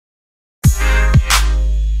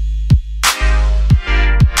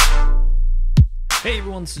Hey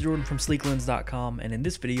everyone, this is Jordan from Sleeklens.com, and in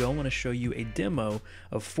this video I want to show you a demo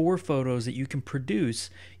of 4 photos that you can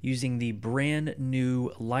produce using the brand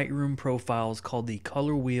new Lightroom Profiles called the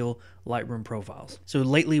Color Wheel Lightroom Profiles. So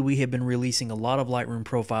lately we have been releasing a lot of Lightroom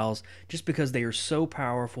Profiles just because they are so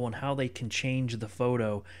powerful and how they can change the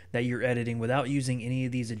photo that you're editing without using any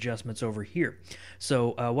of these adjustments over here. So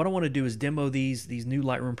what I want to do is demo these new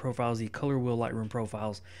Lightroom Profiles, the Color Wheel Lightroom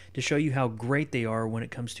Profiles, to show you how great they are when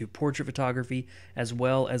it comes to portrait photography as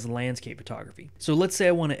well as landscape photography. So let's say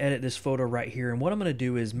I want to edit this photo right here, and what I'm going to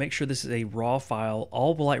do is make sure this is a raw file.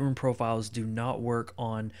 All the Lightroom Profiles do not work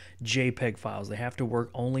on JPEG files. They have to work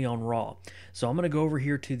only on raw. So I'm going to go over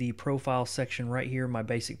here to the profile section right here in my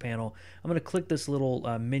basic panel. I'm going to click this little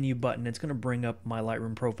menu button. It's going to bring up my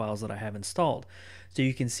Lightroom Profiles that I have installed. So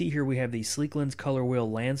you can see here we have the Sleeklens Color Wheel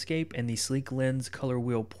Landscape and the Sleeklens Color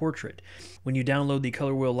Wheel Portrait. When you download the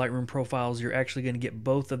Color Wheel Lightroom Profiles, you're actually going to get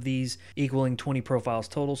both of these equaling 20 profiles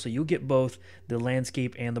total. So you'll get both the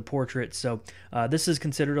landscape and the portrait. So this is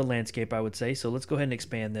considered a landscape, I would say. So let's go ahead and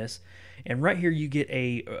expand this. And right here you get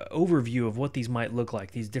a overview of what these might look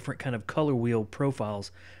like, these different kind of color wheel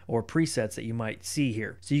profiles or presets that you might see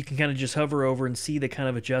here. So you can kind of just hover over and see the kind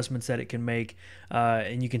of adjustments that it can make,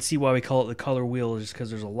 and you can see why we call it the color wheel, just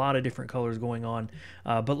because there's a lot of different colors going on.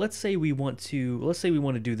 But let's say we want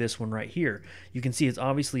to do this one right here. You can see it's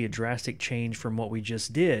obviously a drastic change from what we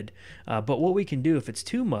just did, but what we can do, if it's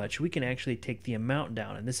too much, we can actually take the amount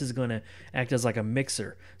down, and this is going to act as like a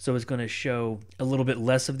mixer. So it's going to show a little bit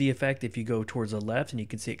less of the effect if you go towards the left, and you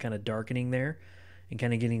can see it kind of darkening there and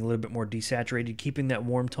kind of getting a little bit more desaturated, keeping that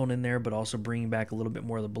warm tone in there, but also bringing back a little bit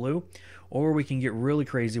more of the blue. Or we can get really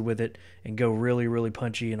crazy with it and go really, really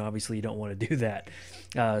punchy, and obviously you don't want to do that.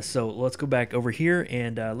 So let's go back over here,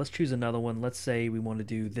 and let's choose another one. Let's say we want to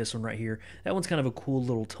do this one right here. That one's kind of a cool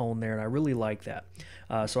little tone there, and I really like that.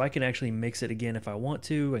 So I can actually mix it again if I want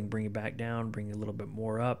to, and bring it back down, bring it a little bit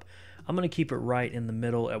more up. I'm going to keep it right in the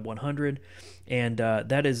middle at 100, and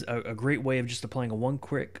that is a great way of just applying a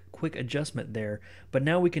quick adjustment there. But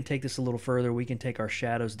now we can take this a little further. We can take our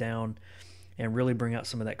shadows down and really bring out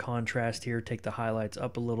some of that contrast here, take the highlights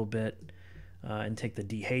up a little bit, and take the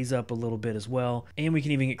dehaze up a little bit as well. And we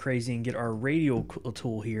can even get crazy and get our radial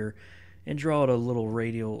tool here and draw out a little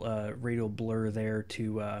radial blur there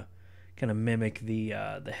to kind of mimic the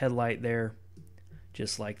headlight there,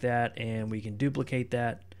 just like that. And we can duplicate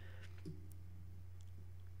that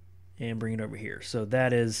and bring it over here. So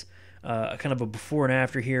that is kind of a before and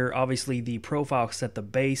after here. Obviously the profile set the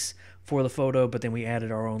base for the photo, but then we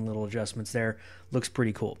added our own little adjustments there. Looks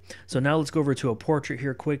pretty cool. So now let's go over to a portrait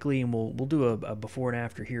here quickly, and we'll do a before and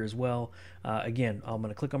after here as well. Again, I'm going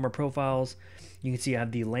to click on my profiles. You can see I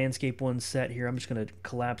have the landscape ones set here. I'm just going to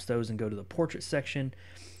collapse those and go to the portrait section,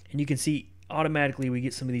 and you can see automatically we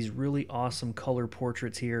get some of these really awesome color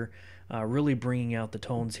portraits here, really bringing out the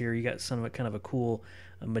tones here. You got some kind of a cool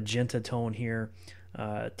magenta tone here,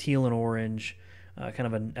 teal and orange, kind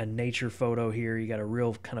of a nature photo here. You got a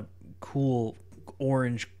real kind of cool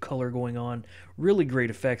orange color going on. Really great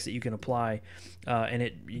effects that you can apply,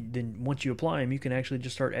 and then once you apply them, you can actually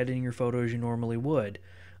just start editing your photo as you normally would,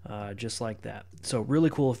 just like that. So really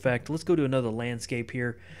cool effect. Let's go to another landscape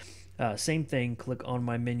here. Same thing, click on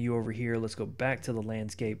my menu over here. Let's go back to the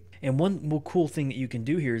landscape. And one cool thing that you can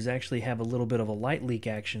do here is actually have a little bit of a light leak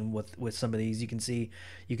action with some of these. You can see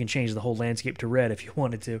you can change the whole landscape to red if you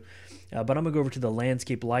wanted to. But I'm going to go over to the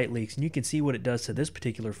landscape light leaks, and you can see what it does to this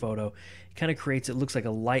particular photo. It kind of creates, it looks like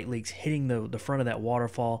a light leaks hitting the front of that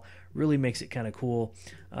waterfall. Really makes it kind of cool.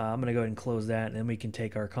 I'm going to go ahead and close that, and then we can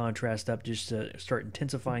take our contrast up just to start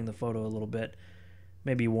intensifying the photo a little bit.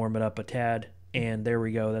 Maybe warm it up a tad. And there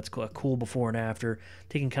we go. That's a cool before and after,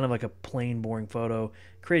 taking kind of like a plain, boring photo,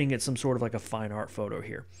 creating it some sort of like a fine art photo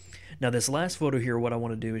here. Now this last photo here, what I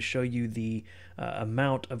want to do is show you the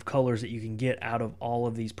amount of colors that you can get out of all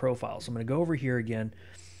of these profiles. So I'm going to go over here again,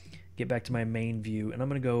 get back to my main view, and I'm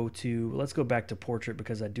going to go to, let's go back to portrait,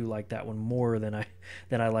 because I do like that one more than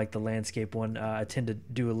I like the landscape one. I tend to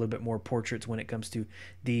do a little bit more portraits when it comes to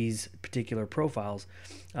these particular profiles.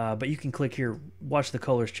 But you can click here, watch the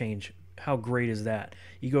colors change. How great is that?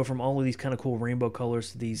 You go from all of these kind of cool rainbow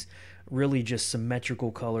colors to these really just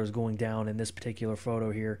symmetrical colors going down in this particular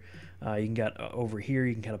photo here. You can get over here,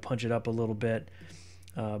 you can kind of punch it up a little bit.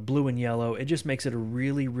 Blue and yellow. It just makes it a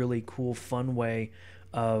really, really cool, fun way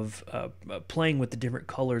of playing with the different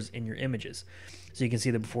colors in your images. So you can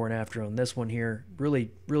see the before and after on this one here.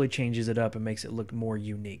 Really changes it up and makes it look more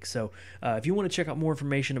unique. So if you want to check out more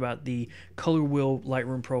information about the Color Wheel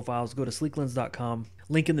Lightroom Profiles, go to sleeklens.com.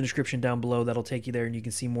 Link in the description down below. That'll take you there, and you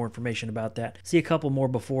can see more information about that. See a couple more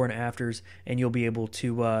before and afters, and you'll be able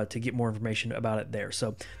to get more information about it there.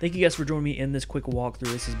 So thank you guys for joining me in this quick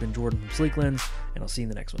walkthrough. This has been Jordan from Sleeklens, and I'll see you in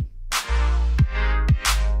the next one.